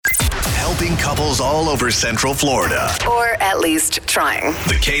helping couples all over Central Florida. Or at least trying.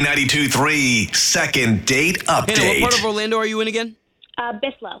 The K92-3 second date update. Hannah, what part of Orlando are you in again?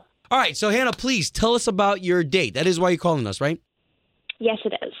 Bislow. All right, so Hannah, please tell us about your date. That is why you're calling us, right? Yes,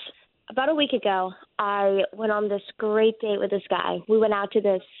 it is. About a week ago, I went on this great date with this guy. We went out to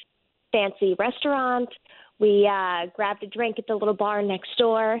this fancy restaurant. We grabbed a drink at the little bar next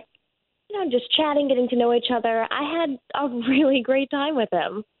door. Just chatting, getting to know each other. I had a really great time with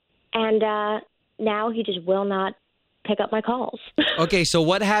him. And now he just will not pick up my calls. Okay, so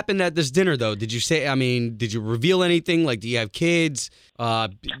what happened at this dinner, though? Did you reveal anything? Like, do you have kids? I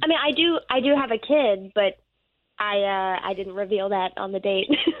do have a kid, but I didn't reveal that on the date.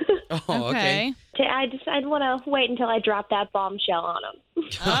 Oh, okay. I'd want to wait until I drop that bombshell on him.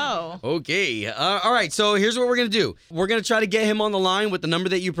 Oh. Okay. All right, so here's what we're going to do. We're going to try to get him on the line with the number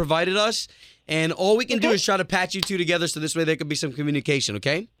that you provided us, and all we can do is try to patch you two together so this way there could be some communication,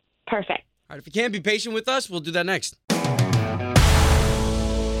 okay? Perfect. All right, if you can't be patient with us, we'll do that next.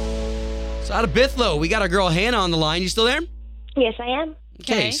 So out of Bithlow, we got our girl Hannah on the line. You still there? Yes, I am.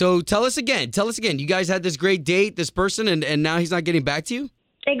 Okay, so tell us again. You guys had this great date, this person, and now he's not getting back to you?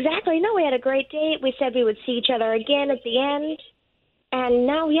 Exactly. No, we had a great date. We said we would see each other again at the end. And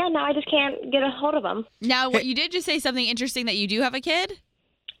now I just can't get a hold of him. Now, you did just say something interesting that you do have a kid?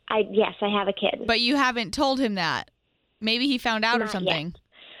 Yes, I have a kid. But you haven't told him that. Maybe he found out or Not something. yet.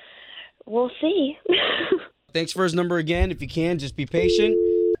 We'll see. Thanks for his number again. If you can, just be patient.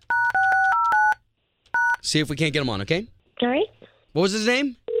 See if we can't get him on, okay? All right. What was his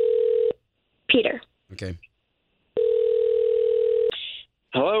name? Peter. Okay.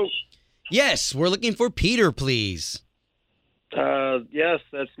 Hello? Yes, we're looking for Peter, please. Yes,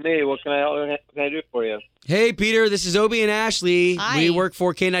 that's me. What can I do for you? Hey, Peter, this is Obie and Ashley. Hi. We work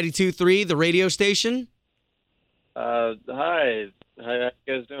for K92.3, the radio station. Hi. How you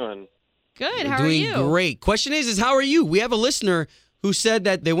guys doing? Good. We're How are doing you? great. Question is how are you? We have a listener who said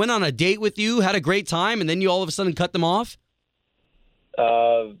that they went on a date with you, had a great time, and then you all of a sudden cut them off.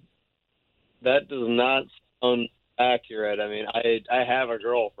 That does not sound accurate. I mean, I have a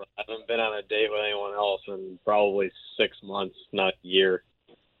girlfriend. I haven't been on a date with anyone else in probably 6 months, not a year.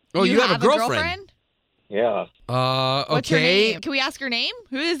 Oh, you have a girlfriend? Yeah. Okay. What's her name? Can we ask her name?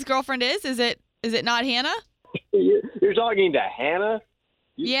 Who his girlfriend is? Is it not Hannah? You're talking to Hannah?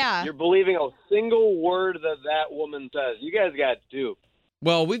 Yeah. You're believing a single word that woman says. You guys got duped.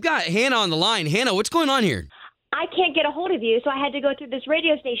 Well, we've got Hannah on the line. Hannah, what's going on here? I can't get a hold of you, so I had to go through this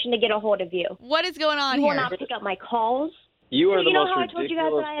radio station to get a hold of you. What is going on You will here? not pick up my calls. You are the most how I ridiculous told you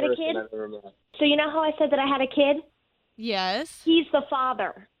guys that I had a person kid? I've ever met. So you know how I said that I had a kid? Yes. He's the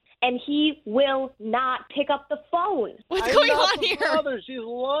father, and he will not pick up the phone. What's I'm going not on the here? father. She's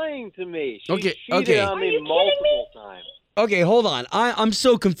lying to me. She Okay, cheated okay. on Are you me kidding multiple times. Okay, hold on. I'm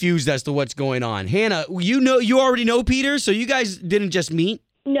so confused as to what's going on. Hannah, you already know Peter, so you guys didn't just meet?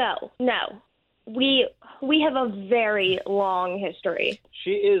 No. We have a very long history.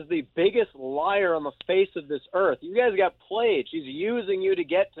 She is the biggest liar on the face of this earth. You guys got played. She's using you to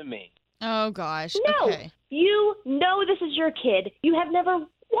get to me. Oh, gosh. No, Okay. you know this is your kid. You have never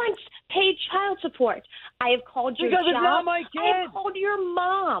once paid child support. I have called your Because job. it's not my I have kid. called your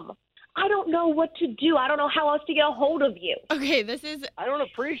mom. I don't know what to do. I don't know how else to get a hold of you. Okay, this is... I don't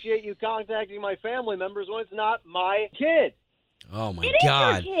appreciate you contacting my family members when it's not my kid. Oh my It is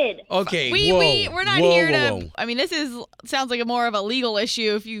God. your kid. Okay, We're not whoa, here whoa, to... whoa. I mean, this sounds like more of a legal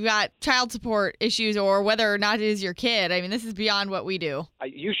issue if you got child support issues or whether or not it is your kid. I mean, this is beyond what we do.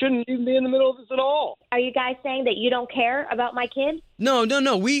 You shouldn't even be in the middle of this at all. Are you guys saying that you don't care about my kid? No,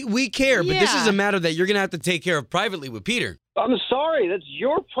 we care, but this is Yeah. a matter that you're going to have to take care of privately with Peter. I'm sorry. That's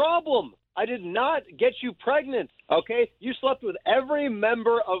your problem. I did not get you pregnant, okay? You slept with every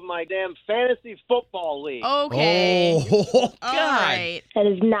member of my damn fantasy football league. Okay. Oh, God. All right. That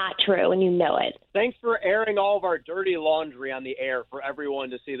is not true, and you know it. Thanks for airing all of our dirty laundry on the air for everyone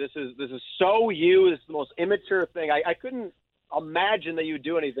to see. This is so you. This is the most immature thing. I couldn't imagine that you would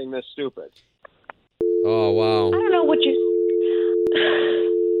do anything this stupid. Oh, wow. I don't know what you...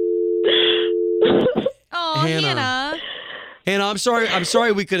 Oh, Hannah. Hannah. Hannah, I'm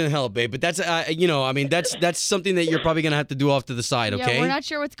sorry we couldn't help, babe, but that's that's something that you're probably going to have to do off to the side, okay? Yeah, we're not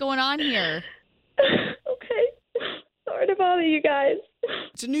sure what's going on here. Okay. Sorry to bother you guys.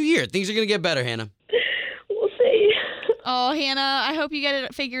 It's a new year. Things are going to get better, Hannah. We'll see. Oh, Hannah, I hope you get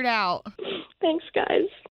it figured out. Thanks, guys.